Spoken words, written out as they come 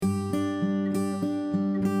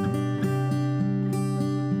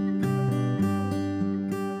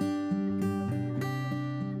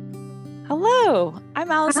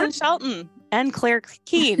Allison Shelton and Claire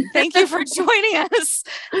Keane. Thank you for joining us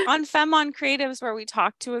on Femme on Creatives, where we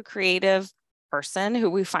talk to a creative person who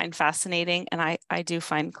we find fascinating. And I do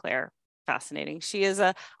find Claire fascinating. She is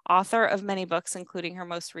an author of many books, including her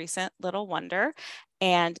most recent, Little Wonder,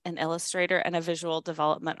 and an illustrator and a visual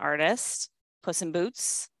development artist. Puss in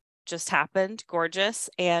Boots just happened, gorgeous.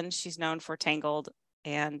 And she's known for Tangled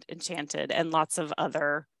and Enchanted and lots of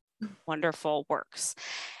other wonderful works.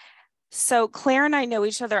 So Claire and I know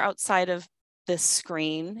each other outside of this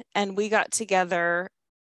screen, and we got together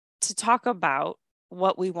to talk about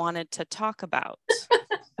what we wanted to talk about.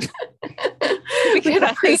 We had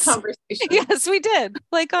a pre-conversation. Yes, we did.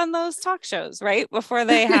 Like on those talk shows, right? Before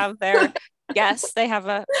they have their guests, they have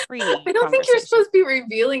a pre-conversation. I don't think you're supposed to be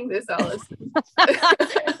revealing this, Allison.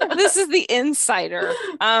 This is the insider.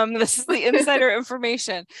 This is the insider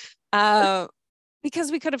information.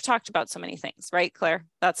 Because we could have talked about so many things, right, Claire?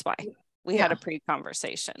 That's why we had a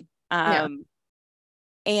pre-conversation. And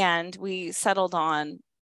we settled on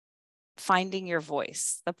finding your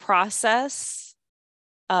voice, the process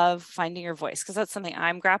of finding your voice, because that's something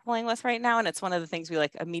I'm grappling with right now. And it's one of the things we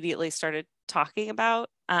like immediately started talking about,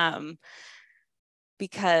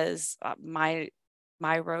 because my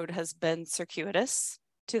road has been circuitous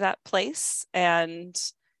to that place. And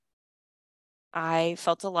I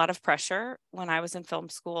felt a lot of pressure when I was in film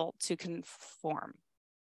school to conform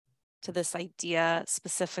to this idea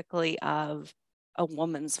specifically of a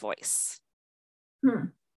woman's voice.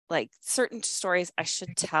 Like certain stories I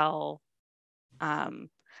should tell.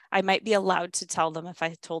 I might be allowed to tell them if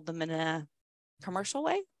I told them in a commercial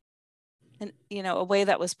way, and a way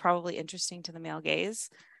that was probably interesting to the male gaze,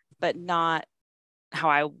 but not how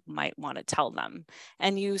I might want to tell them.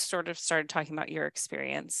 And you sort of started talking about your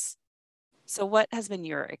experience. So what has been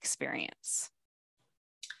your experience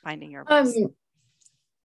finding your voice?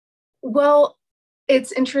 Well,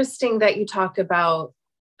 it's interesting that you talk about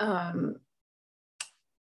the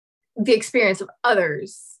experience of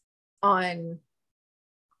others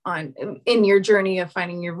in your journey of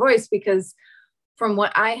finding your voice, because from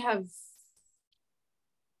what I have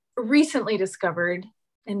recently discovered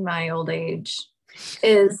in my old age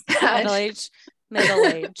is that middle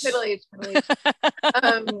age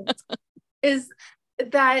is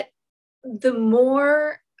that the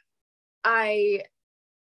more I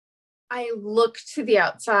look to the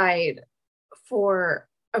outside for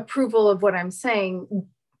approval of what I'm saying,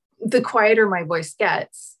 the quieter my voice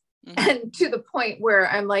gets. And to the point where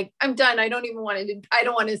I'm like, I'm done. I don't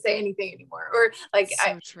want to say anything anymore. Or like,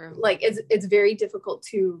 true. Like it's very difficult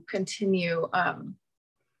to continue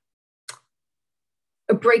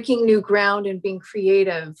breaking new ground and being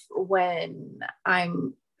creative when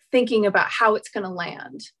I'm thinking about how it's going to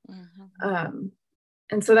land. And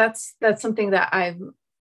so that's something that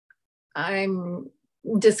I'm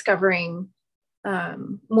discovering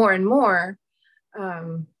more and more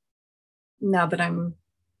now that I'm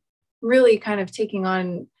really kind of taking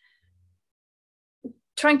on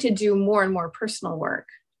trying to do more and more personal work.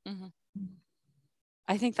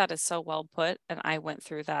 I think that is so well put. And I went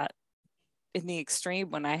through that in the extreme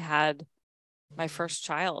when I had my first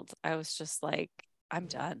child. I was just like, I'm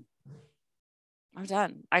done. I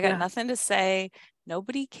got nothing to say.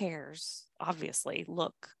 Nobody cares. Obviously,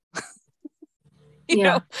 look, you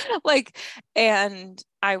know, like, and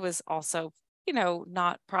I was also,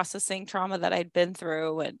 not processing trauma that I'd been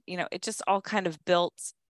through. And, it just all kind of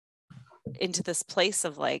built into this place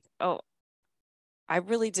of like, oh, I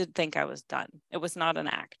really did think I was done. It was not an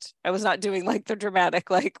act. I was not doing like the dramatic,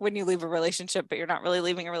 like when you leave a relationship, but you're not really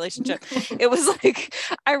leaving a relationship. It was like,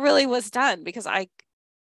 I really was done because I,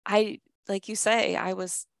 like you say, I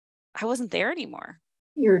wasn't there anymore.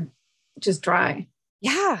 You're just dry.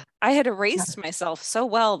 Yeah. I had erased myself so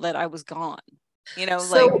well that I was gone,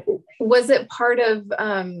 So was it part of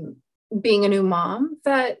being a new mom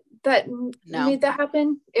that made that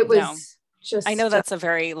happen? It was just, I know that's a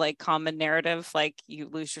very like common narrative, like you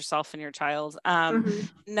lose yourself in your child.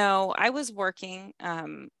 No, I was working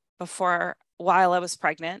while I was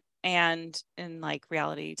pregnant and in like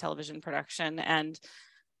reality television production. And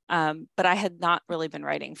but I had not really been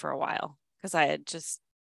writing for a while because I had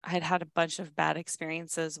had a bunch of bad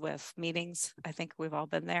experiences with meetings. I think we've all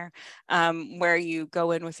been there, where you go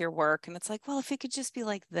in with your work and it's like, well, if it could just be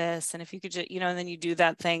like this, and if you could just, and then you do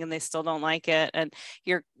that thing and they still don't like it, and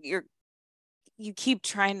you keep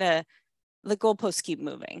trying to, the goalposts keep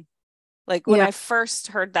moving. Like when I first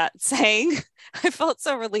heard that saying, I felt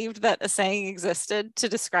so relieved that a saying existed to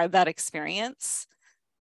describe that experience.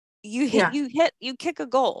 You kick a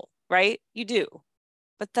goal, right? You do,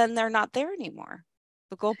 but then they're not there anymore.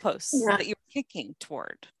 The goalposts that you're kicking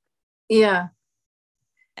toward. Yeah.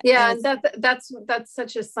 Yeah. And that's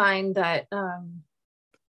such a sign that,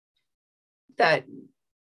 that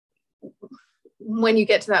when you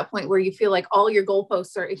get to that point where you feel like all your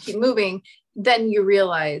goalposts keep moving, then you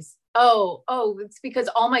realize, oh, it's because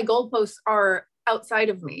all my goalposts are outside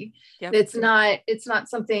of me. Yep. It's not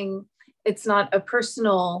something, it's not a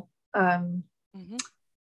personal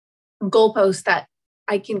goalpost that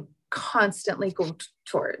I can constantly go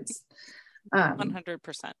towards.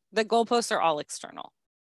 100%. The goalposts are all external.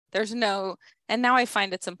 There's no, and now I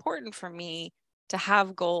find it's important for me to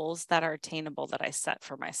have goals that are attainable that I set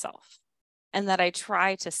for myself and that I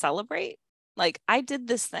try to celebrate. Like I did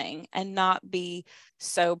this thing and not be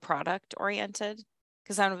so product oriented,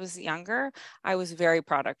 because when I was younger, I was very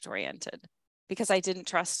product oriented because I didn't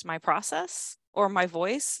trust my process or my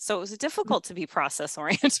voice. So it was difficult to be process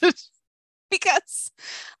oriented because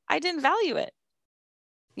I didn't value it.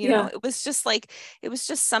 You know, it was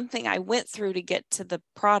just something I went through to get to the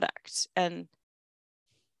product. And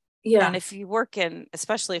if you work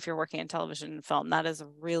especially if you're working in television and film, that is a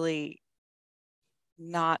really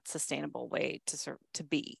not sustainable way to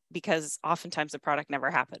be, because oftentimes the product never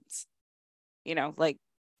happens, you know, like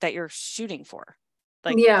that you're shooting for,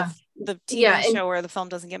 like the TV show or the film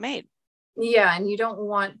doesn't get made. Yeah. And you don't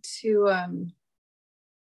want to,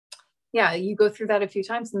 you go through that a few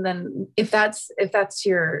times. And then if that's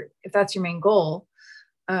your main goal,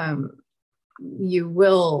 you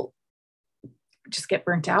will just get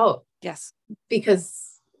burnt out. Yes. Because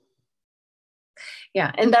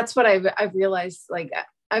and that's what I've realized. Like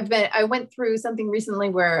I went through something recently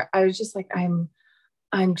where I was just like, I'm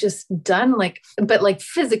just done, but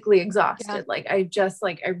physically exhausted. Like I just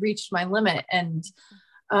I reached my limit, and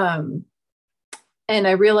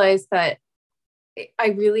I realized that I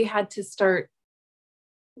really had to start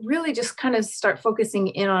focusing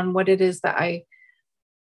in on what it is that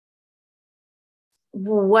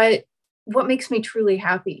what makes me truly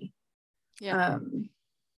happy. Yeah.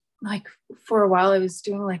 Like for a while I was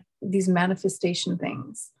doing these manifestation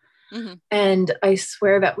things. Mm-hmm. And I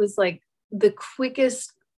swear that was the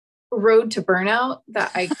quickest road to burnout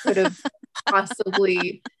that I could have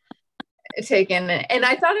possibly taken. And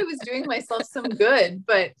I thought I was doing myself some good,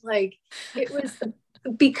 but it was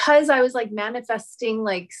because I was manifesting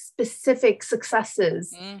specific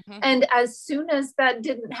successes. Mm-hmm. And as soon as that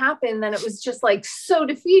didn't happen, then it was just so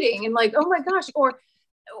defeating and oh my gosh,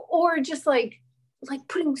 or just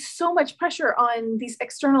putting so much pressure on these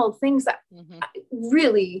external things that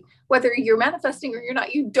really, whether you're manifesting or you're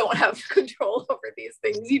not, you don't have control over these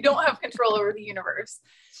things. You don't have control over the universe.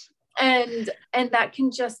 And that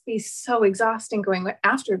can just be so exhausting going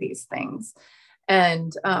after these things.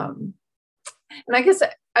 And I guess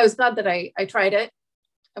I was glad that I tried it.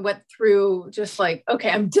 I went through just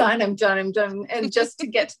okay, I'm done. And just to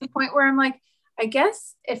get to the point where I'm I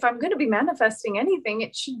guess if I'm going to be manifesting anything,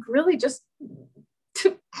 it should really just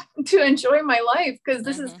to enjoy my life, because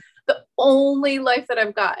this is the only life that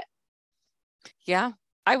I've got. Yeah.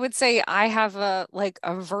 I would say I have a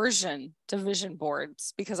aversion to vision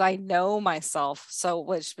boards because I know myself. So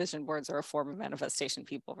which vision boards are a form of manifestation.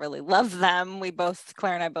 People really love them.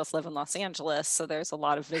 Claire and I both live in Los Angeles. So there's a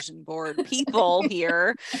lot of vision board people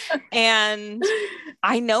here. And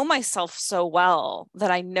I know myself so well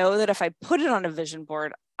that I know that if I put it on a vision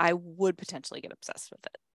board, I would potentially get obsessed with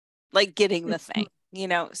it, getting the thing, you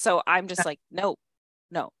know? So I'm just no,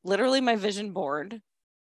 literally my vision board,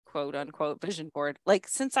 quote unquote vision board,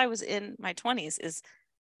 since I was in my 20s is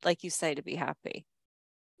you say, to be happy.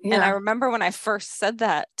 Yeah. And I remember when I first said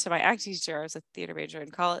that to my acting teacher, I was a theater major in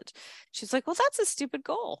college. She's like, well, that's a stupid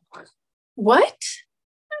goal. What?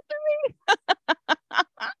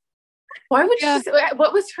 Why would she say,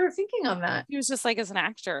 what was her thinking on that? She was just as an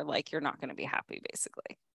actor, you're not going to be happy,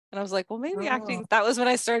 basically. And I was like, well, maybe acting, that was when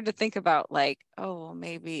I started to think about well,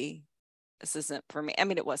 maybe this isn't for me. I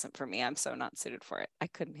mean, it wasn't for me. I'm so not suited for it. I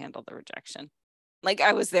couldn't handle the rejection.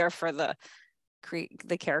 I was there for the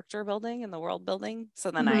character building and the world building. So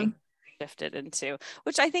then I shifted into,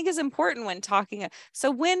 which I think is important when talking. So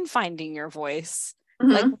when finding your voice,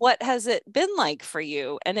 what has it been like for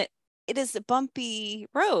you? And it is a bumpy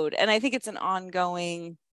road. And I think it's an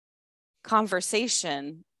ongoing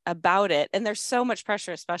conversation about it. And there's so much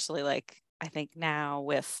pressure, especially I think now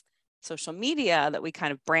with social media, that we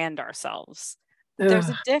kind of brand ourselves. Ugh. There's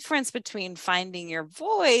a difference between finding your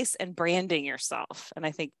voice and branding yourself. And I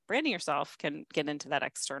think branding yourself can get into that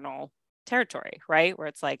external territory, right? Where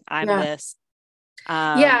it's I'm this.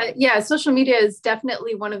 Social media is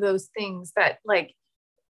definitely one of those things that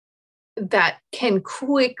that can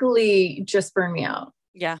quickly just burn me out.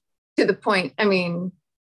 Yeah. To the point, to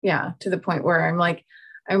the point where I'm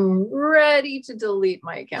I'm ready to delete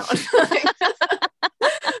my account.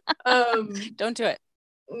 Don't do it.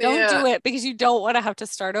 Don't do it, because you don't want to have to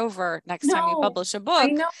start over next time you publish a book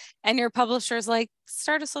and your publisher's like,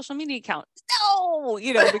 start a social media account. No,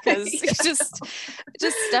 because just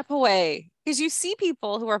step away, because you see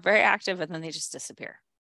people who are very active and then they just disappear.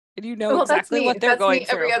 And exactly what they're going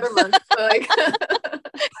through every other month. And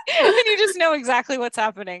you just know exactly what's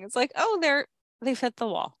happening. It's like, oh, they've hit the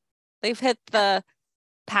wall. They've hit the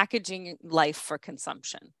packaging life for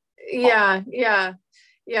consumption. Yeah.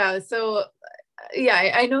 So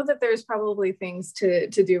I know that there's probably things to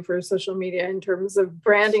do for social media in terms of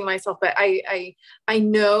branding myself, but I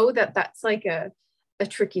know that that's like a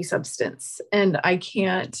tricky substance, and I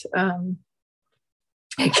can't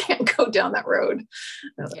go down that road.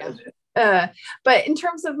 But in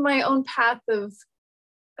terms of my own path of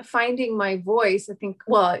finding my voice, I think,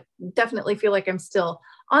 I definitely feel like I'm still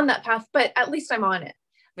on that path, but at least I'm on it.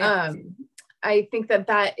 Yeah. I think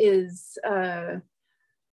that is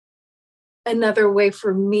another way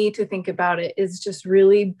for me to think about it, is just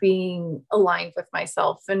really being aligned with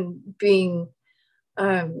myself and being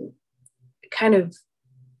kind of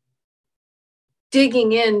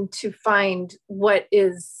digging in to find what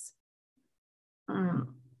is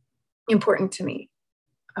important to me.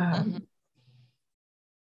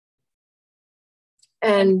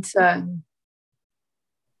 And I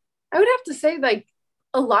would have to say, like,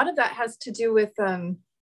 a lot of that has to do with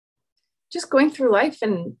just going through life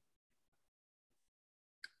and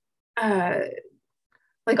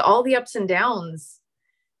like all the ups and downs,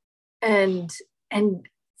 and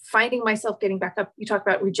finding myself getting back up. You talk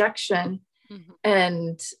about rejection,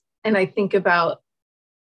 and I think about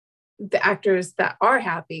the actors that are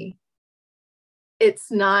happy.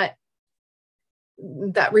 It's not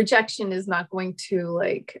that rejection is not going to,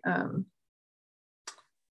 like,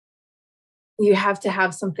 you have to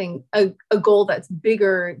have something, a goal that's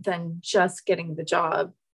bigger than just getting the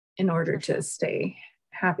job in order to stay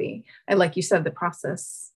happy. And like you said, the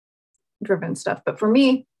process driven stuff. But for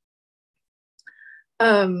me,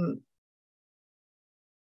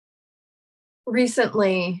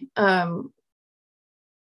 recently, I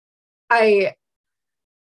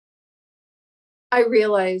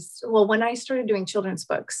realized, when I started doing children's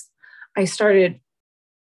books, I started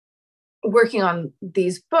working on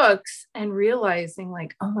these books and realizing,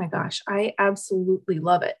 like, oh my gosh, I absolutely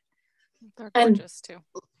love it. They're gorgeous too.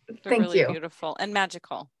 They're really beautiful and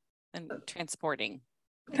magical and transporting.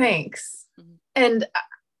 Thanks. And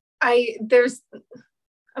I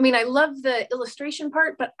love the illustration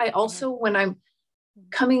part, but I also, when I'm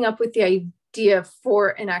coming up with the idea for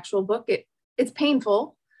an actual book, it's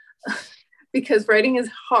painful because writing is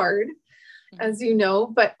hard, as you know,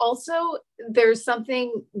 but also there's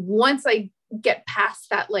something, once I get past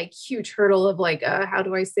that, like, huge hurdle of, like, how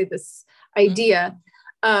do I say this idea?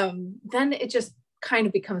 Then it just kind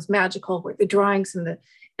of becomes magical, where the drawings and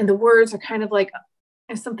the words are kind of like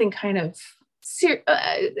something kind of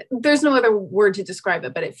there's no other word to describe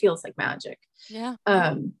it, but it feels like magic. Yeah.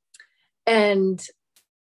 And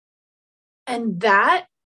that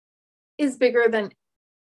is bigger than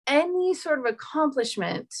any sort of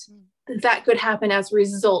accomplishment that could happen as a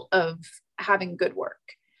result of having good work.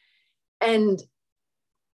 And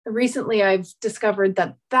recently I've discovered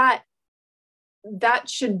that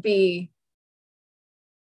should be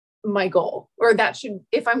my goal, or that should,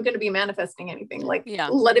 if I'm going to be manifesting anything, like,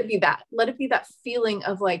 let it be that feeling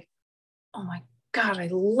of, like, oh my God, I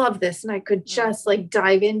love this. And I could just like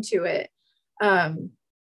dive into it.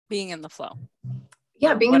 Being in the flow.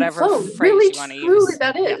 Yeah. Being in the flow. Really, truly,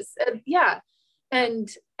 that is. And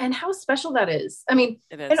how special that is. I mean,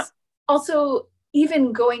 it is. And also,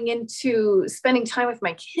 even going into spending time with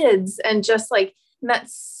my kids, and just like in that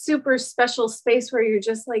super special space where you're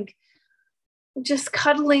just like, just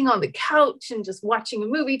cuddling on the couch and just watching a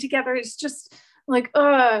movie together. It's just like,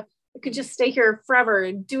 I could just stay here forever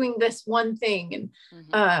doing this one thing.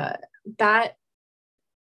 And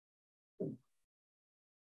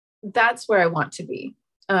that's where I want to be.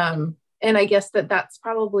 And I guess that's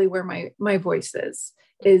probably where my voice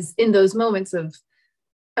is in those moments of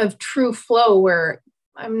true flow, where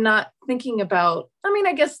I'm not thinking about,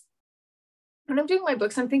 I guess when I'm doing my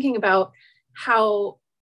books, I'm thinking about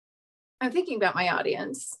my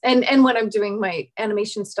audience, and when I'm doing my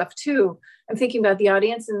animation stuff too, I'm thinking about the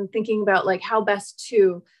audience and thinking about, like, how best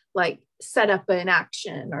to, like, set up an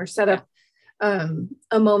action or set up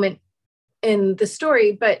a moment in the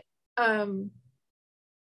story. But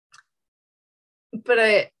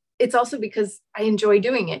it's also because I enjoy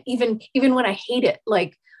doing it, even when I hate it.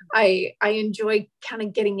 Like, I enjoy kind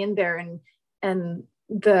of getting in there and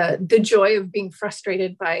the joy of being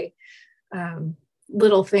frustrated by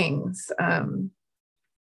little things. And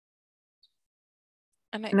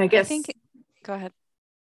I guess, go ahead.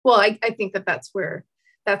 Well, I think that's where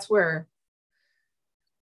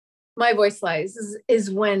my voice lies,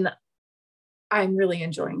 is when I'm really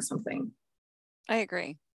enjoying something. I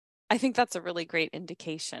agree. I think that's a really great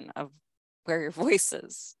indication of where your voice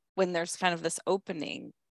is, when there's kind of this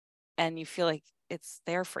opening and you feel like it's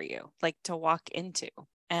there for you, like to walk into,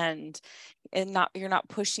 and you're not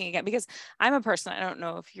pushing again. Because I'm a person, I don't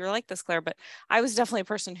know if you're like this, Claire, but I was definitely a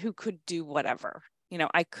person who could do whatever. You know,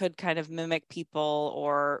 I could kind of mimic people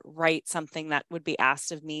or write something that would be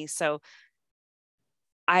asked of me. So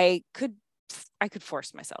I could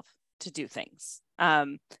force myself to do things.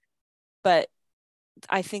 But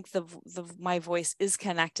I think my voice is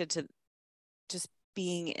connected to just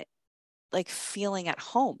being like feeling at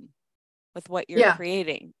home with what you're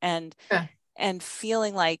creating, and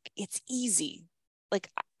feeling like it's easy. Like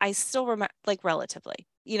I still remember, like relatively,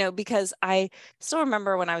 you know, because I still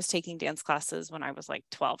remember when I was taking dance classes when I was like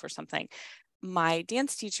 12 or something, my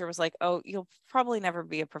dance teacher was like, oh, you'll probably never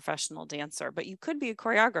be a professional dancer, but you could be a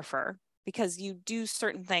choreographer because you do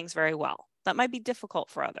certain things very well. That might be difficult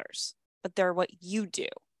for others, but they're what you do.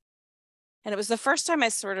 And it was the first time I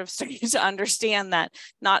sort of started to understand that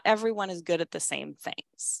not everyone is good at the same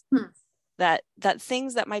things. That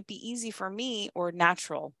things that might be easy for me or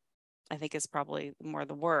natural, I think is probably more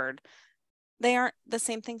the word, they aren't the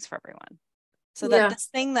same things for everyone. So that this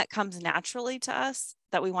thing that comes naturally to us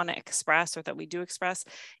that we want to express, or that we do express,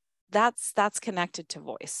 that's connected to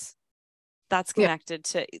voice. That's connected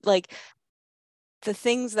to like the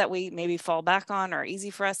things that we maybe fall back on are easy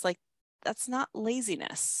for us. Like that's not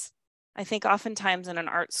laziness. I think oftentimes in an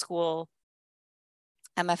art school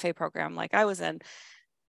MFA program like I was in,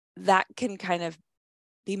 that can kind of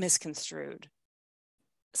be misconstrued.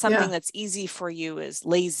 Something that's easy for you is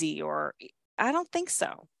lazy, or I don't think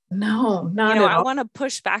so. No, not at all. I want to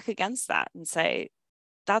push back against that and say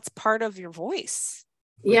that's part of your voice.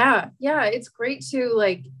 Yeah. It's great to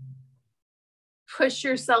like push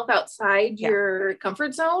yourself outside your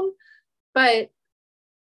comfort zone, but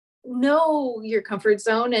know your comfort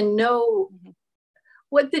zone and know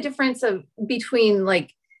what the difference between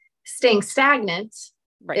like staying stagnant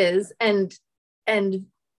is and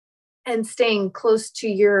staying close to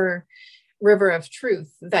your river of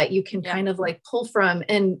truth that you can kind of like pull from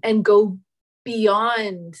and go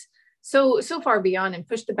beyond, so far beyond, and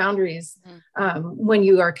push the boundaries when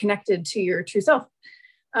you are connected to your true self.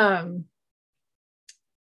 I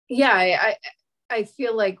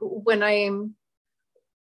feel like when I'm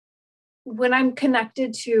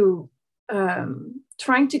connected to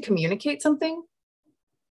trying to communicate something,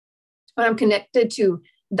 when I'm connected to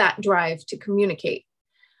that drive to communicate,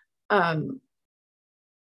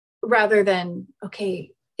 rather than,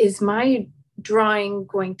 okay, is my drawing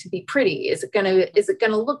going to be pretty? Is it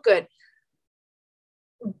gonna look good?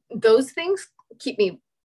 Those things keep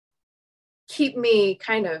me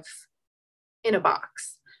kind of in a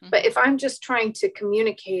box. But if I'm just trying to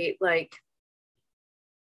communicate, like,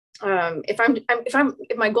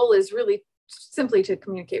 if my goal is really simply to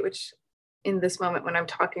communicate, which in this moment when I'm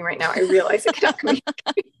talking right now, I realize I cannot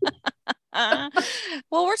communicate.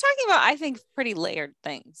 Well, we're talking about, I think, pretty layered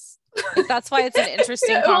things. Like, that's why it's an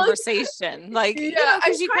interesting conversation. Like,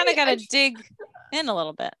 because you kind of got to dig in a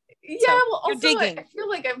little bit. Also, digging. I feel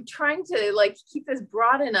like I'm trying to like keep this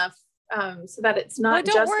broad enough so that it's not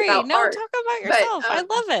don't just worry. about art. Talk about yourself. I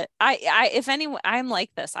love it. If anyone, I'm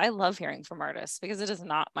like this. I love hearing from artists because it is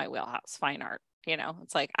not my wheelhouse. Fine art,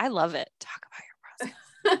 it's like I love it. Talk about your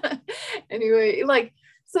process. Anyway, like,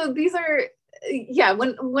 so these are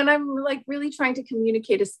when I'm like really trying to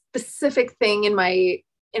communicate a specific thing in my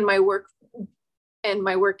work, and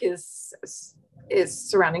my work is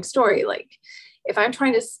surrounding story. Like, if I'm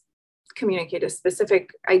trying to communicate a specific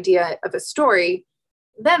idea of a story,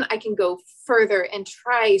 then I can go further and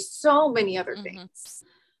try so many other things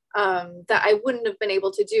that I wouldn't have been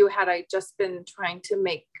able to do had I just been trying to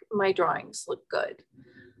make my drawings look good.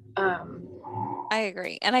 I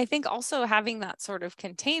agree. And I think also having that sort of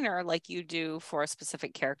container like you do for a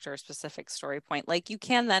specific character, a specific story point, like you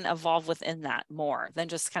can then evolve within that more than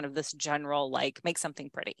just kind of this general, like, make something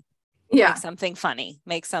pretty. Make something funny,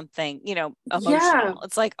 make something, emotional.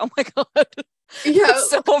 It's like, oh my God. It's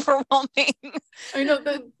so overwhelming. I know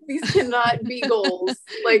that these cannot be goals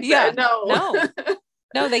like that.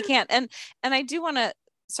 No, they can't. And I do want to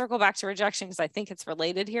circle back to rejection because I think it's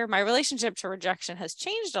related here. My relationship to rejection has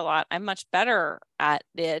changed a lot. I'm much better at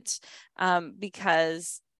it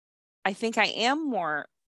because I think I am more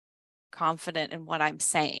confident in what I'm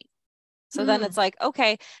saying. So then it's like,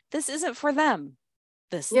 okay, this isn't for them,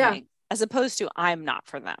 this thing, as opposed to I'm not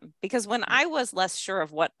for them. Because when I was less sure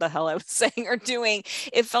of what the hell I was saying or doing,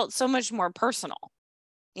 it felt so much more personal.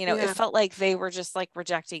 You know, it felt like they were just like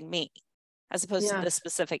rejecting me as opposed to this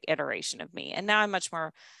specific iteration of me. And now I'm much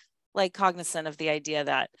more like cognizant of the idea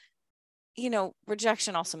that, you know,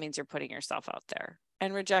 rejection also means you're putting yourself out there,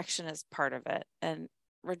 and rejection is part of it. And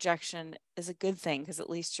rejection is a good thing because at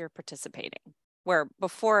least you're participating. Where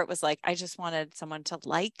before it was like, I just wanted someone to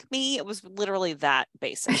like me. It was literally that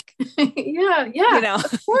basic. Yeah. You know,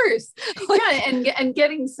 of course. Like, and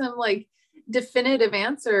getting some like definitive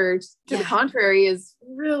answer to the contrary is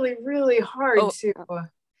really, really hard to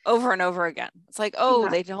over and over again. It's like, oh,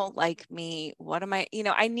 they don't like me. What am I? You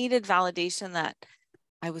know, I needed validation that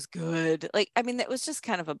I was good. Like, I mean, it was just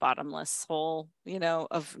kind of a bottomless hole, you know,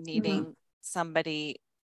 of needing somebody,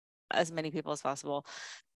 as many people as possible,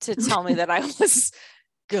 to tell me that I was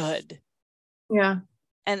good. Yeah.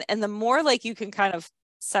 And the more like you can kind of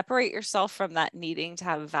separate yourself from that needing to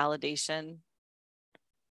have validation,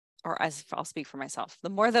 or as I'll speak for myself, the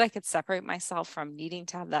more that I could separate myself from needing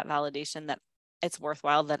to have that validation that it's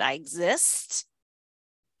worthwhile that I exist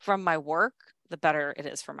from my work, the better it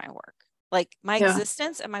is for my work. Like my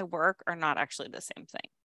existence and my work are not actually the same thing.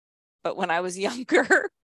 But when I was younger,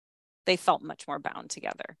 they felt much more bound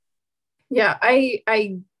together. Yeah, I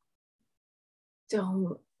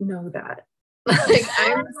don't know that. Like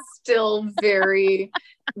I'm still very,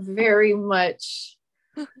 very much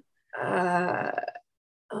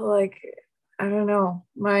like, I don't know,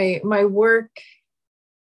 my work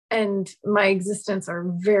and my existence are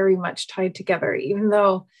very much tied together, even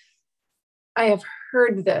though I have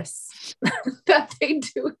heard this, that they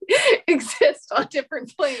do exist on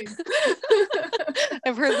different planes.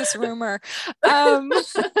 I've heard this rumor. Well,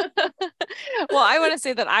 I want to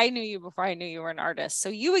say that I knew you before I knew you were an artist. So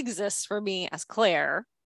you exist for me as Claire.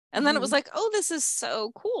 And then it was like, oh, this is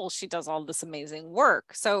so cool. She does all this amazing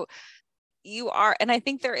work. So you are, and I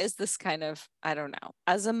think there is this kind of, I don't know,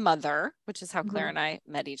 as a mother, which is how Claire and I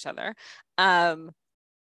met each other.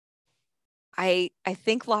 I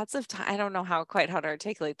think lots of time, I don't know quite how to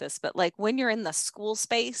articulate this, but like when you're in the school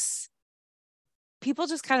space, people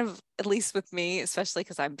just kind of, at least with me, especially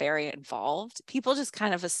because I'm very involved, people just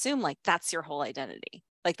kind of assume like that's your whole identity.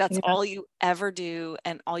 Like that's all you ever do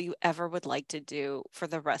and all you ever would like to do for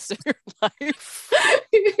the rest of your life.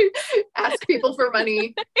 Ask people for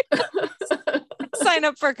money. Sign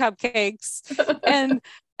up for cupcakes. And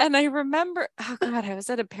I remember, oh God, I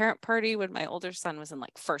was at a parent party when my older son was in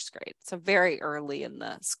like first grade. So very early in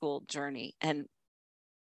the school journey. And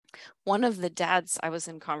one of the dads I was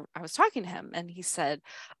talking to him and he said,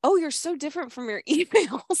 oh, you're so different from your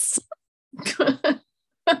emails.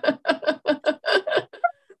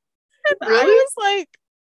 Really? I was like,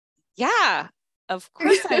 yeah, of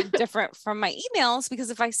course I'm different from my emails, because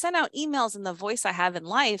if I sent out emails in the voice I have in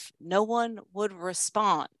life, no one would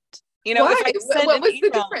respond. You know, why? if I send what was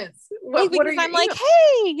email, the difference? Because I'm like,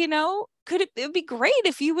 hey, you know, it would be great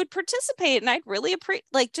if you would participate. And I'd really appreciate,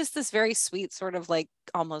 like, just this very sweet sort of like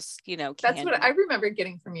almost, you know, that's what I remember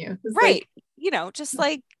getting from you. Right. Like, you know, just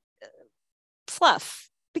like fluff,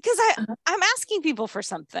 because I'm asking people for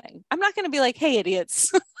something. I'm not going to be like, hey,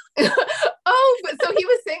 idiots. Oh, but so he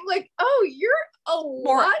was saying like, oh, you're a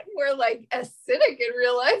lot more like acidic in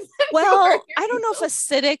real life. Well, I don't know if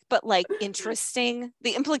acidic, but like interesting.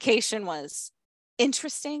 The implication was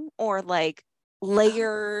interesting or like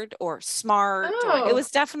layered or smart. Or it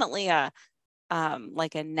was definitely a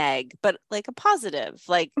like a neg, but like a positive.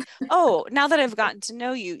 Like, oh, now that I've gotten to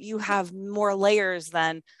know you, you have more layers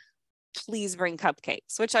than please bring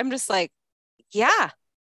cupcakes, which I'm just like, yeah.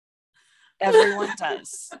 Everyone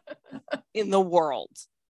does in the world.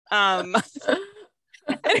 And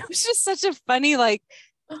it was just such a funny, like,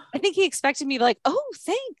 I think he expected me to like, oh,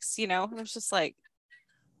 thanks, you know, and I was just like,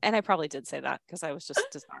 and I probably did say that because I was just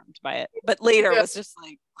disarmed by it. But later it was just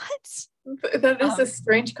like, what? That is a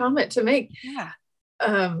strange comment to make. Yeah.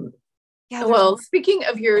 Well, speaking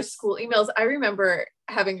of your school emails, I remember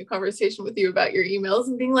having a conversation with you about your emails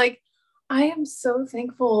and being like, I am so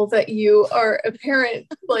thankful that you are a parent,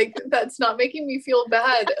 like that's not making me feel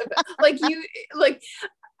bad. Like you, like,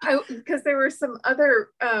 because there were some other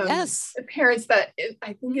parents that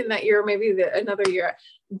I think in that year, maybe another year,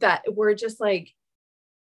 that were just like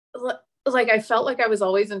I felt like I was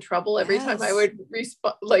always in trouble every time I would read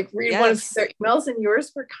one of their emails, and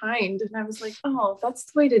yours were kind. And I was like, oh, that's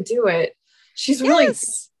the way to do it. She's really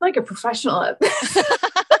like a professional at this.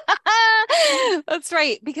 That's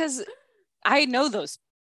right. Because I know those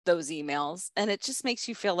emails, and it just makes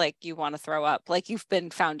you feel like you want to throw up, like you've been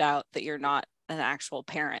found out that you're not an actual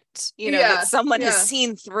parent, that someone has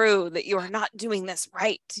seen through that you're not doing this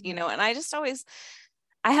right, and I just always,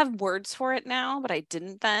 I have words for it now, but I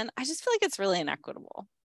didn't then. I just feel like it's really inequitable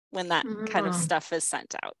when that kind of stuff is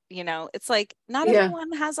sent out. It's like not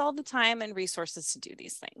everyone has all the time and resources to do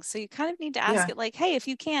these things. So you kind of need to ask it like, hey, if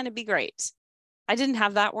you can, it'd be great. I didn't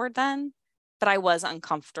have that word then, but I was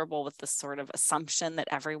uncomfortable with this sort of assumption that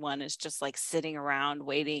everyone is just like sitting around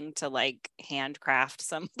waiting to like handcraft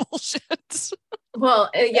some bullshit. Well,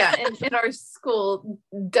 and our school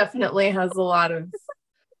definitely has a lot of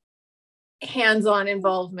hands-on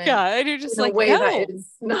involvement. Yeah, and you're just like, a way that is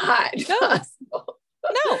not possible.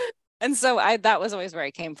 No. And so that was always where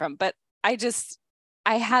I came from. But I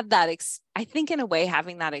had that, I think in a way,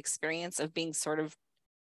 having that experience of being sort of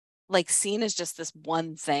like seen as just this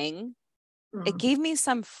one thing, it gave me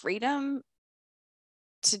some freedom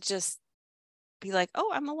to just be like,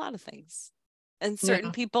 oh, I'm a lot of things. And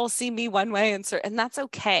certain people see me one way and that's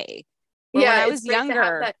okay. When I was younger, to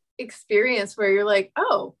have that experience where you're like,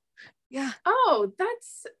 oh, yeah, oh,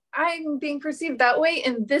 I'm being perceived that way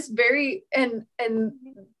in this very, and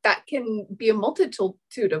that can be a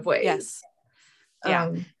multitude of ways. Yes. Yeah.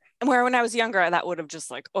 And where when I was younger, that would have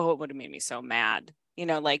just like, oh, it would have made me so mad.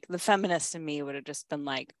 Like the feminist in me would have just been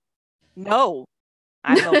like, no,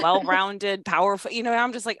 I'm a well-rounded, powerful,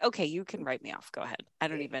 I'm just like, okay, you can write me off. Go ahead. I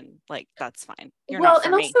don't even like, that's fine. You're not for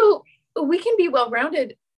me. Also we can be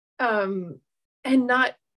well-rounded and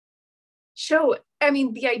not show, I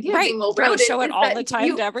mean, the idea of being well-rounded, don't show it all the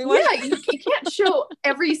time to everyone. Yeah, you can't show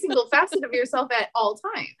every single facet of yourself at all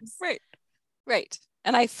times. Right.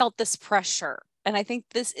 And I felt this pressure. And I think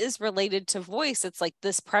this is related to voice. It's like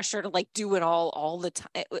this pressure to like do it all the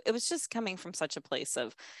time. It was just coming from such a place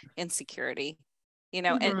of insecurity,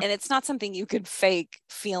 and it's not something you could fake,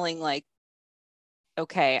 feeling like,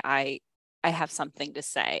 okay, I have something to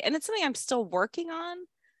say. And it's something I'm still working on,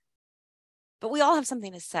 but we all have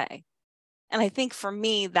something to say. And I think for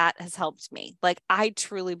me, that has helped me. Like, I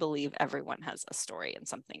truly believe everyone has a story and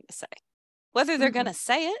something to say. Whether they're going to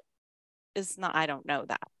say it is not, I don't know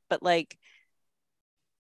that, but like,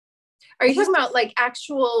 are you talking about like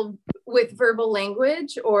actual with verbal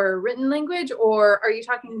language or written language, or are you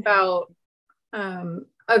talking about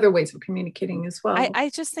other ways of communicating as well? I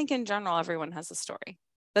just think in general, everyone has a story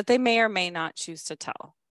that they may or may not choose to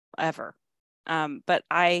tell ever. But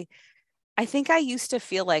I think I used to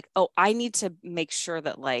feel like, oh, I need to make sure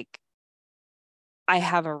that like I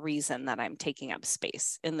have a reason that I'm taking up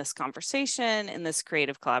space in this conversation, in this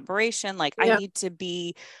creative collaboration. Like I need to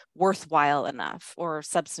be worthwhile enough or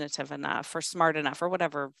substantive enough or smart enough or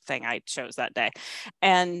whatever thing I chose that day.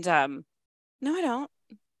 And no, I don't.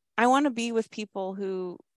 I want to be with people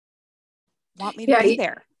who want me to be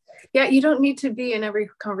there. Yeah, you don't need to be in every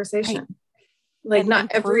conversation. Right. Like and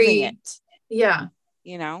not every it. Yeah.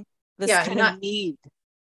 This kind of need.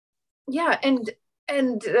 Yeah, and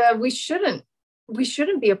we shouldn't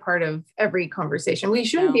be a part of every conversation. We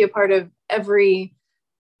shouldn't be a part of every,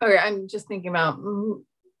 or I'm just thinking about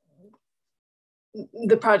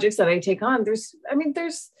the projects that I take on. There's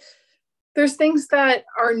things that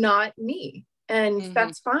are not me, and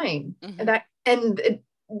that's fine. And it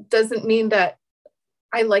doesn't mean that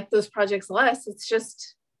I like those projects less. It's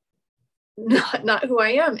just not who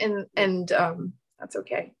I am. And that's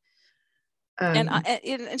okay.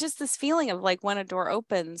 And just this feeling of like when a door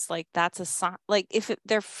opens, like that's a sign, like if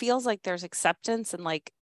there feels like there's acceptance and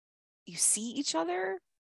like you see each other,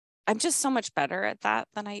 I'm just so much better at that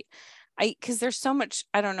than I because there's so much,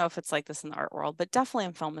 I don't know if it's like this in the art world, but definitely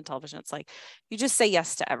in film and television, it's like you just say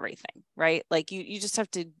yes to everything, right? Like you just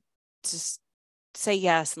have to just say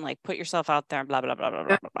yes and like put yourself out there and blah blah blah blah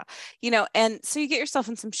blah blah blah, and so you get yourself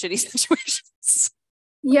in some shitty situations.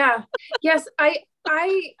 Yeah. Yes, I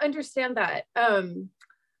understand that. I'm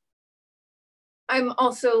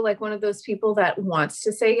also like one of those people that wants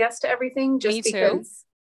to say yes to everything just Me too.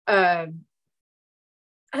 Because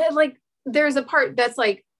like there's a part that's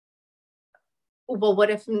like, well,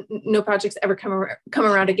 what if no projects ever come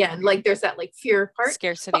around again? Like there's that like fear part.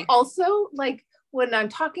 Scarcity. But also like when I'm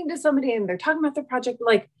talking to somebody and they're talking about their project,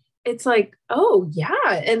 like it's like, oh yeah.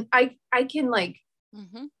 And I can like,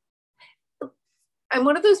 I'm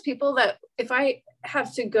one of those people that if I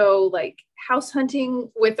have to go like house hunting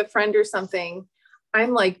with a friend or something,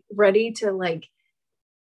 I'm like ready to like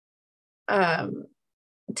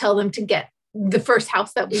tell them to get the first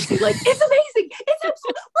house that we see. Like, it's amazing. It's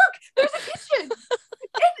absolute. Look, there's a kitchen. And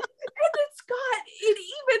it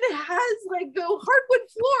even has like the hardwood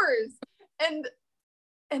floors.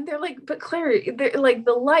 And they're like, but Claire, they're like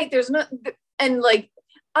the light, there's not, and like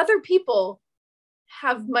other people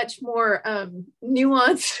have much more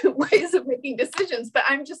nuanced ways of making decisions, but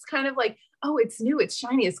I'm just kind of like, oh, it's new, it's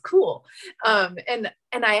shiny, it's cool. And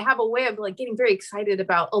I have a way of like getting very excited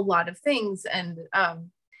about a lot of things. And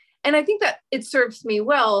I think that it serves me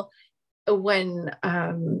well when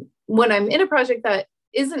I'm in a project that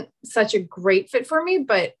isn't such a great fit for me,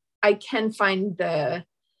 but I can find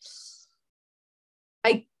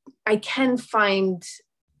I can find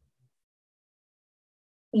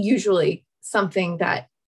usually something that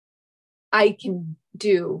I can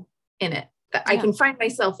do in it, that I can find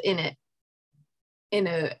myself in it in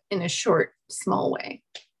a short, small way.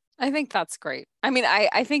 I think that's great. I mean,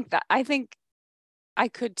 I think I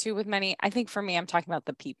could too with many. I think for me, I'm talking about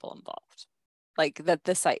the people involved. Like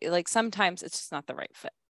like sometimes it's just not the right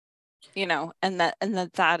fit, and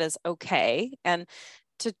that is okay. And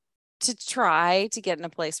to try to get in a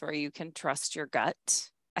place where you can trust your gut,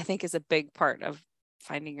 I think is a big part of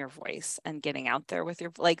finding your voice and getting out there with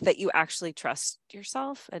your, like, that you actually trust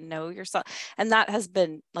yourself and know yourself. And that has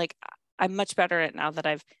been like, I'm much better at it now that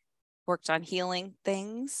I've worked on healing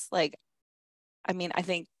things. Like, I mean, I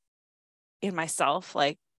think in myself,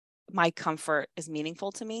 like, my comfort is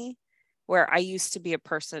meaningful to me, where I used to be a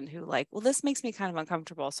person who like, well, this makes me kind of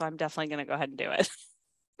uncomfortable, so I'm definitely going to go ahead and do it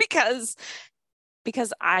because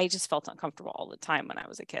I just felt uncomfortable all the time when I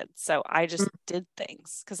was a kid. So I just did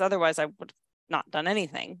things because otherwise I would have not done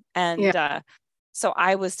anything. And so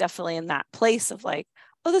I was definitely in that place of like,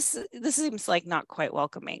 oh, this seems like not quite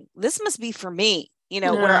welcoming. This must be for me,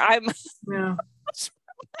 where I'm like,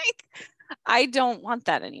 I don't want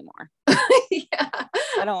that anymore. I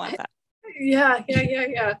don't want that. Yeah.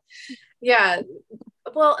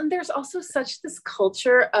 Well, and there's also such this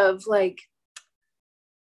culture of like,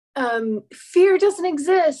 fear doesn't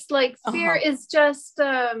exist. Like fear is just,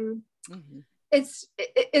 it's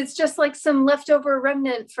just like some leftover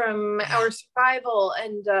remnant from our survival.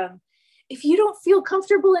 And if you don't feel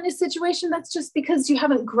comfortable in a situation, that's just because you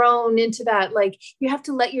haven't grown into that. Like you have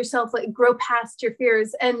to let yourself like grow past your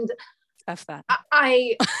fears. And F that.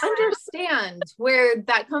 I understand where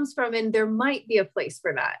that comes from, and there might be a place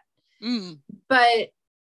for that. But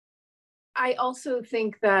I also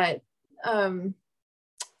think that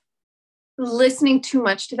listening too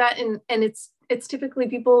much to that, and it's typically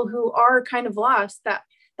people who are kind of lost that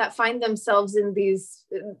find themselves in these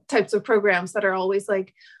types of programs that are always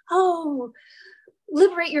like, oh,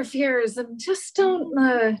 liberate your fears and just don't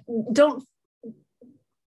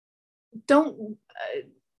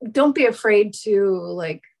be afraid to,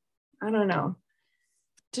 like, I don't know,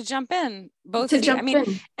 to jump in both feet. I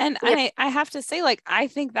mean, and I have to say, like, I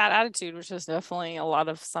think that attitude, which is definitely a lot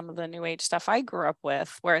of some of the new age stuff I grew up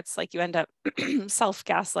with, where it's like you end up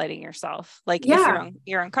self-gaslighting yourself. Like if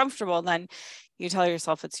you're uncomfortable, then you tell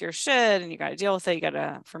yourself it's your shit and you got to deal with it. You got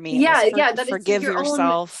to, for me, forgive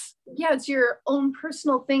yourself. It's your own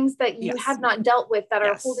personal things that you have not dealt with that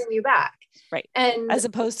are holding you back. Right. And as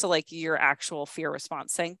opposed to like your actual fear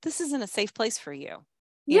response saying, this isn't a safe place for you.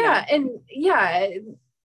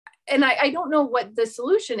 And I don't know what the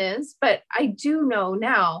solution is, but I do know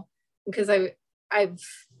now, because I've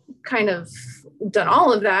kind of done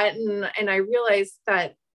all of that. And I realized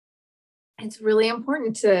that it's really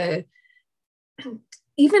important to,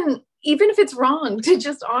 even if it's wrong, to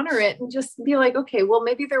just honor it and just be like, okay, well,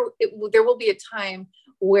 maybe there will be a time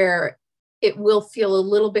where it will feel a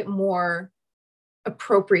little bit more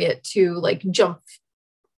appropriate to like jump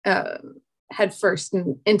head first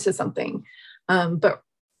into something. But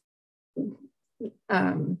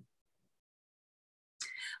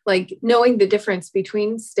like knowing the difference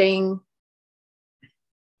between staying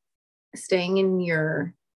in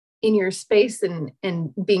your space and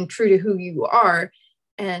being true to who you are,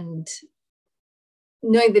 and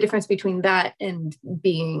knowing the difference between that and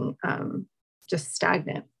being just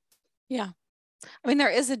stagnant. I mean, there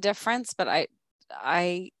is a difference, but I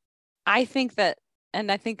think that,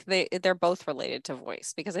 and I think they're both related to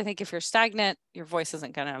voice, because I think if you're stagnant, your voice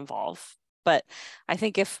isn't going to evolve. But I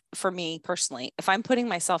think for me personally, if I'm putting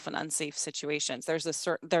myself in unsafe situations,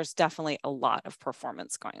 there's definitely a lot of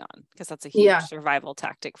performance going on, because that's a huge survival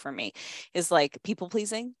tactic for me, is like people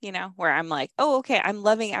pleasing, where I'm like, oh, okay, I'm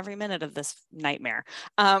loving every minute of this nightmare.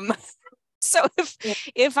 So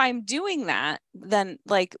if I'm doing that, then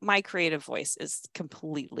like my creative voice is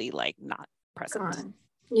completely like not present.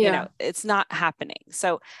 It's not happening.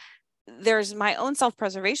 So there's my own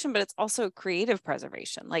self-preservation, but it's also creative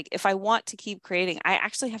preservation. Like if I want to keep creating, I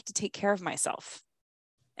actually have to take care of myself.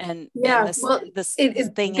 And this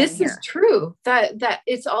thing is true, that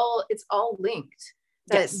it's all linked.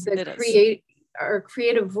 That our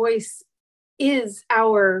creative voice is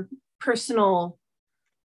our personal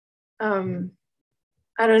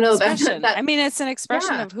I don't know expression. that I mean, it's an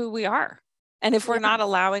expression of who we are. And if we're not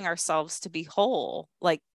allowing ourselves to be whole,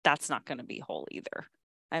 like that's not going to be whole either.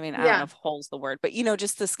 I mean, I don't know if whole's the word, but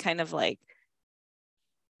just this kind of like,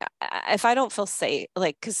 if I don't feel safe,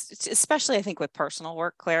 like, because especially I think with personal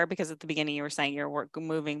work, Claire, because at the beginning you were saying you're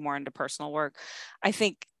moving more into personal work. I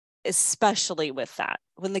think especially with that,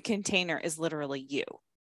 when the container is literally you,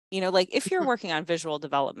 like if you're working on visual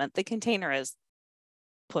development, the container is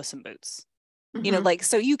Puss in Boots, like,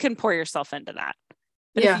 so you can pour yourself into that.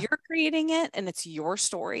 But if you're creating it and it's your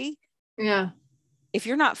story, if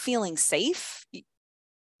you're not feeling safe,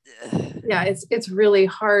 it's really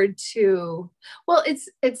hard to, well, it's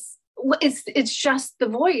just the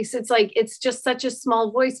voice. It's like, it's just such a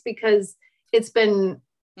small voice because it's been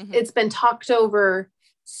talked over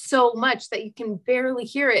so much that you can barely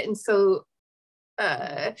hear it. And so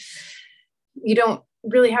you don't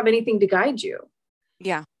really have anything to guide you.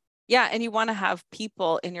 Yeah. And you want to have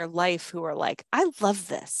people in your life who are like, I love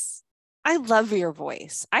this. I love your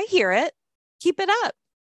voice. I hear it. Keep it up.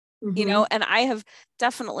 And I have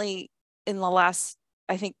definitely in the last,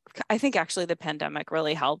 I think actually the pandemic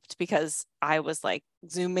really helped because I was like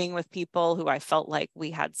Zooming with people who I felt like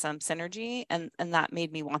we had some synergy, and that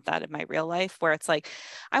made me want that in my real life, where it's like,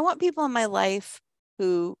 I want people in my life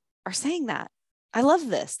who are saying that. I love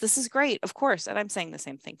this. This is great. Of course. And I'm saying the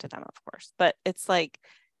same thing to them, of course, but it's like,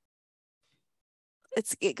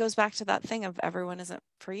 it goes back to that thing of everyone isn't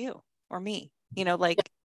for you or me, like,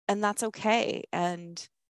 and that's okay. And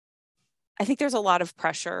I think there's a lot of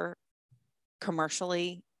pressure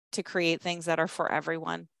commercially to create things that are for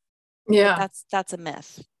everyone. But that's a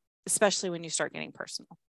myth, especially when you start getting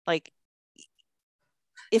personal. Like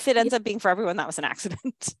if it ends up being for everyone, that was an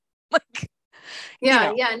accident. Like,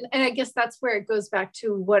 and I guess that's where it goes back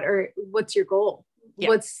to what's your goal?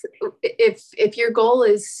 Yeah. If your goal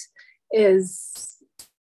is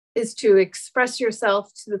to express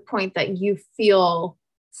yourself to the point that you feel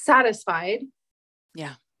satisfied,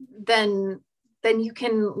 then you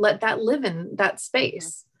can let that live in that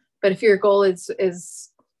space. But if your goal is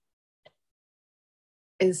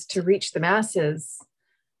to reach the masses,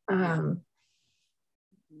 no.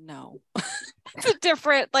 That's a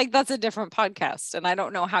different podcast. And I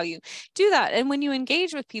don't know how you do that. And when you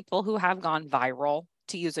engage with people who have gone viral,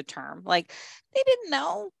 to use a term, like they didn't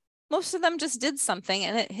know. Most of them just did something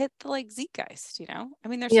and it hit the like zeitgeist, I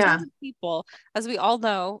mean, there's tons of people, as we all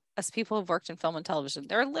know, as people who've worked in film and television,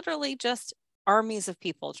 there are literally just armies of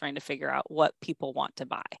people trying to figure out what people want to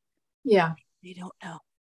buy. They don't know.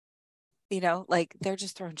 Like they're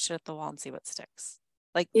just throwing shit at the wall and see what sticks.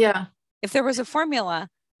 Like, if there was a formula,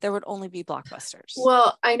 there would only be blockbusters.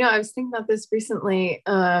 Well, I know I was thinking about this recently,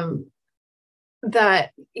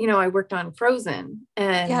 that, I worked on Frozen,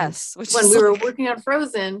 and when we were working on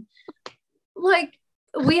Frozen, like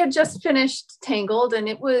we had just finished Tangled, and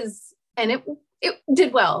it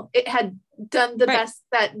did well. It had done the best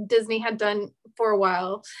that Disney had done for a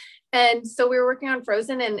while. And so we were working on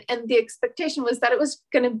Frozen, and the expectation was that it was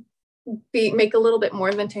going to make a little bit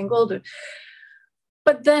more than Tangled.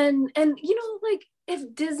 But then, and like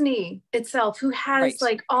if Disney itself, who has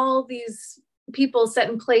like all these people set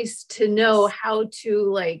in place to know how to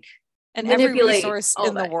like and every resource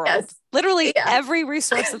in the world, literally every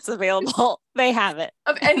resource that's available, they have it.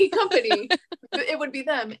 Of any company, it would be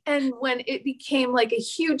them. And when it became like a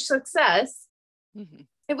huge success,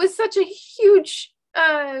 it was such a huge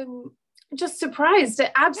just surprise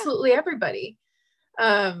to absolutely everybody.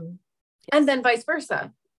 And then vice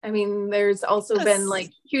versa. I mean, there's also been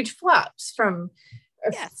like huge flops from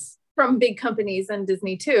big companies and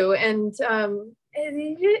Disney too. And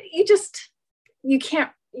you can't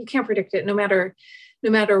predict it no matter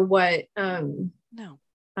what, no,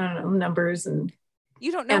 I don't know, numbers, and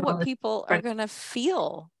you don't know what people are going to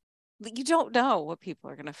feel. You don't know what people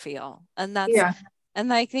are going to feel. And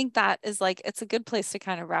and I think that is like, it's a good place to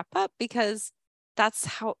kind of wrap up, because that's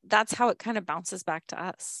how it kind of bounces back to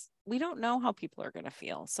us. We don't know how people are going to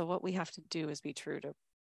feel. So what we have to do is be true to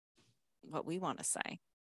what we want to say.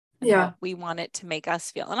 What we want it to make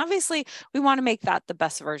us feel. And obviously we want to make that the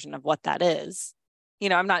best version of what that is.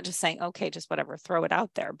 I'm not just saying, okay, just whatever, throw it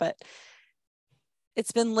out there. But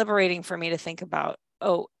it's been liberating for me to think about,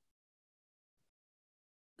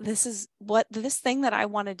 this is what this thing that I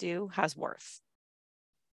want to do has worth,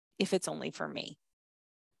 if it's only for me.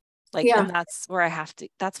 Like, and that's where I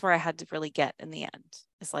had to really get in the end.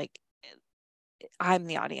 It's like, I'm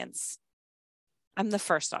the audience. I'm the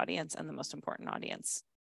first audience and the most important audience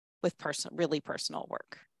with really personal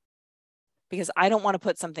work, because I don't want to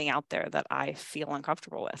put something out there that I feel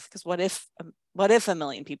uncomfortable with. Because what if a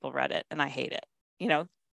million people read it and I hate it?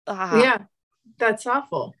 That's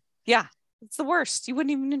awful. Yeah. It's the worst. You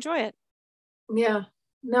wouldn't even enjoy it. Yeah.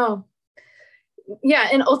 No. Yeah.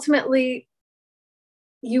 And ultimately,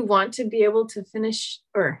 you want to be able to finish,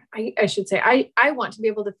 or I should say, I want to be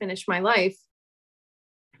able to finish my life,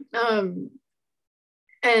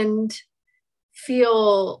 and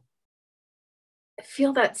feel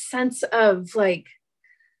that sense of like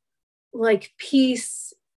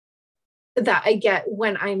peace that I get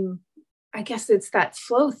when I guess it's that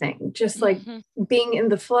flow thing, just like being in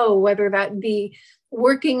the flow, whether that be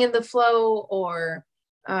working in the flow or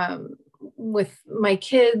with my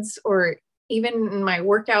kids, or even in my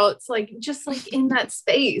workouts, like just like in that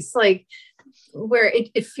space, like where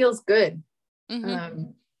it feels good. Yeah.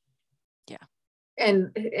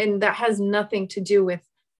 And that has nothing to do with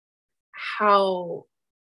how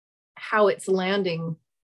it's landing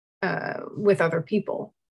with other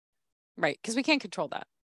people. Right. Because we can't control that.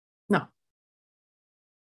 No.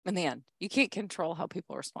 In the end, you can't control how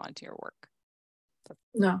people respond to your work.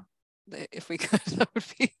 No. If we could, that would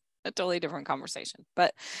be a totally different conversation,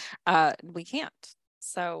 but we can't.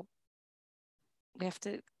 So we have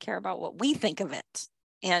to care about what we think of it.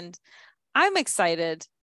 And I'm excited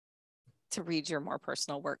to read your more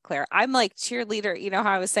personal work, Claire. I'm like cheerleader. You know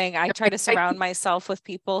how I was saying, I try to surround myself with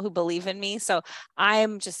people who believe in me. So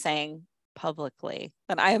I'm just saying publicly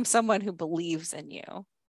that I am someone who believes in you.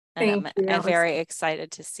 And I'm very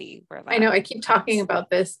excited to see where that. I know I keep talking about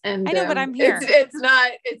this, and I know, but I'm here. It's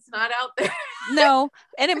not out there. No,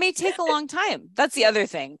 and it may take a long time. That's the other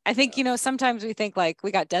thing. I think, you know, sometimes we think like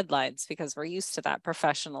we got deadlines because we're used to that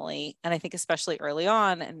professionally. And I think especially early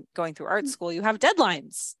on and going through art school, you have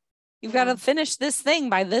deadlines. You've got to finish this thing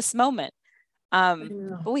by this moment.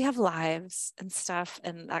 But we have lives and stuff,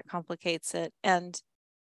 and that complicates it. And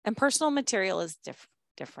personal material is different.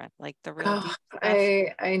 Like the real deep stuff.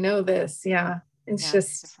 I know this. Yeah. It's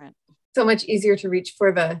just different. So much easier to reach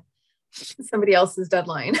for somebody else's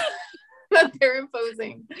deadline that they're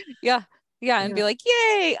imposing. Yeah. And be like,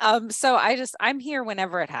 yay. So I'm here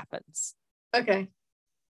whenever it happens. Okay.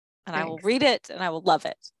 And I will read it and I will love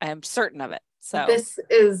it. I am certain of it. So this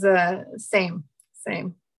is same.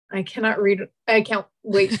 I can't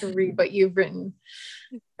wait to read what you've written.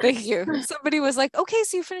 Thank you. Somebody was like, okay,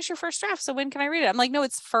 so you finished your first draft. So when can I read it? I'm like, no,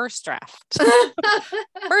 it's first draft.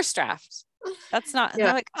 First draft. That's not,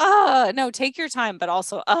 they're like, oh, no, take your time, but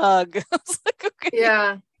also, ugh. I was like, okay.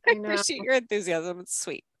 Yeah. I appreciate your enthusiasm. It's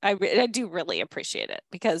sweet. I do really appreciate it,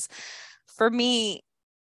 because for me,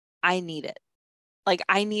 I need it. Like,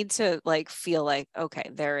 I need to like feel like,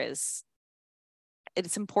 okay,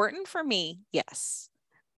 it's important for me. Yes.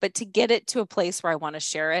 But to get it to a place where I want to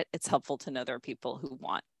share it, it's helpful to know there are people who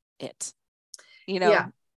want it, you know,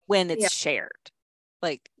 when it's shared.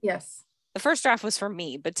 Like, yes, the first draft was for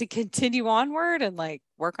me, but to continue onward and like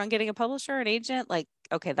work on getting a publisher, an agent, like,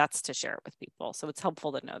 okay, that's to share it with people. So it's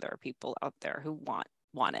helpful to know there are people out there who want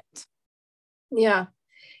it. Yeah.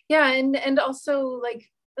 Yeah. And also like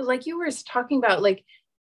you were talking about, like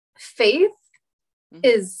faith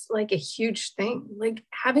is like a huge thing. Like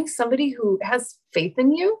having somebody who has faith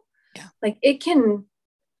in you, like it can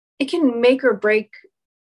make or break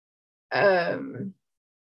your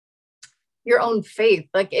own faith.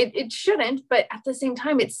 Like it shouldn't, but at the same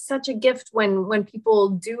time, it's such a gift when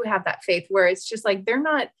people do have that faith, where it's just like they're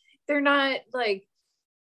not like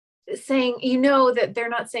saying, you know, that they're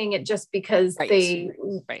not saying it just because they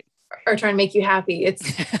are trying to make you happy. It's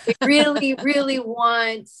they really, really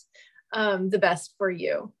want the best for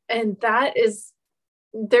you. And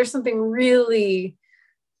there's something really,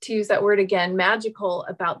 to use that word again, magical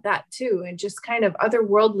about that too. And just kind of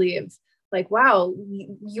otherworldly of like, wow,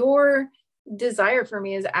 your desire for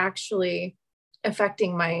me is actually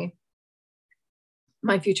affecting my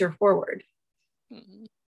future forward.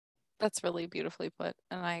 That's really beautifully put.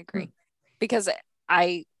 And I agree, because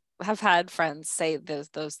I have had friends say those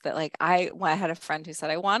that like, I had a friend who said,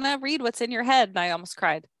 I want to read what's in your head. And I almost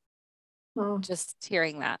cried. Just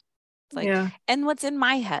hearing that. It's like, and what's in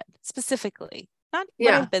my head specifically, not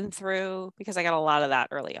what I've been through, because I got a lot of that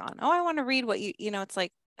early on. Oh, I want to read what you know, it's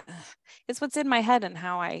like, it's what's in my head and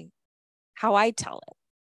how I tell it.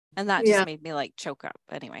 And that just made me like choke up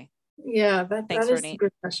anyway. Yeah, that is super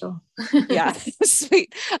special. Yeah,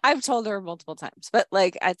 sweet. I've told her multiple times, but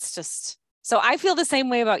like, it's just, so I feel the same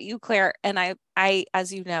way about you, Claire. And I,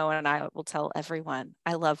 as you know, and I will tell everyone,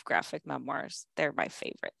 I love graphic memoirs. They're my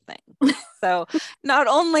favorite thing. So not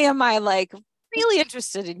only am I like really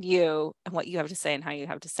interested in you and what you have to say and how you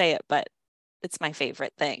have to say it, but it's my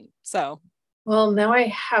favorite thing. So, well, now I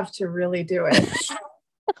have to really do it.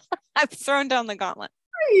 I've thrown down the gauntlet.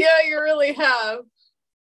 Yeah, you really have.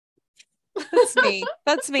 That's me.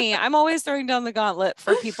 That's me. I'm always throwing down the gauntlet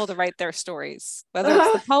for people to write their stories, whether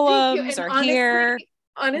it's the poems or here.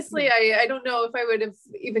 Honestly, I don't know if I would have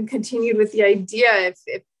even continued with the idea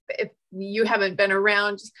if you haven't been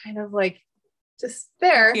around, just kind of like just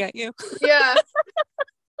there. Looking at you. Yeah.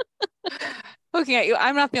 Looking at you.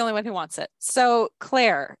 I'm not the only one who wants it. So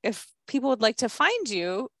Claire, if people would like to find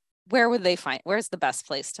you, where's the best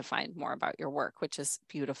place to find more about your work, which is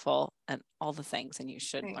beautiful and all the things, and you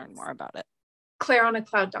should learn more about it?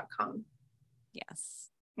 ClaireOnACloud.com. Yes.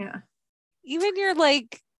 Yeah. Even your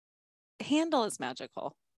like handle is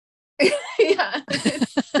magical. Yeah.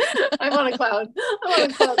 I'm on a cloud. I'm on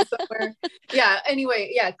a cloud somewhere. Yeah.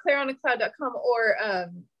 Anyway, yeah, ClaireOnACloud.com, or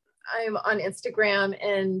I'm on Instagram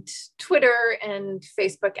and Twitter and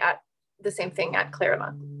Facebook at the same thing, at Claire,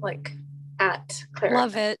 like at Claire.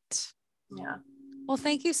 Love it. Yeah. Well,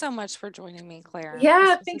 thank you so much for joining me, Claire.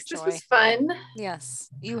 Yeah, thanks. This was fun. Yes,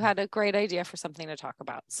 you had a great idea for something to talk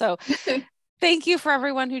about. So thank you for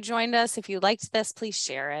everyone who joined us. If you liked this, please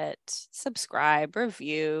share it, subscribe,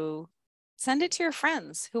 review, send it to your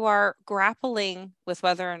friends who are grappling with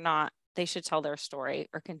whether or not they should tell their story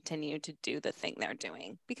or continue to do the thing they're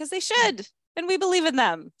doing, because they should, and we believe in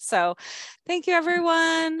them. So thank you,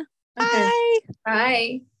 everyone. Okay. Bye.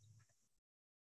 Bye.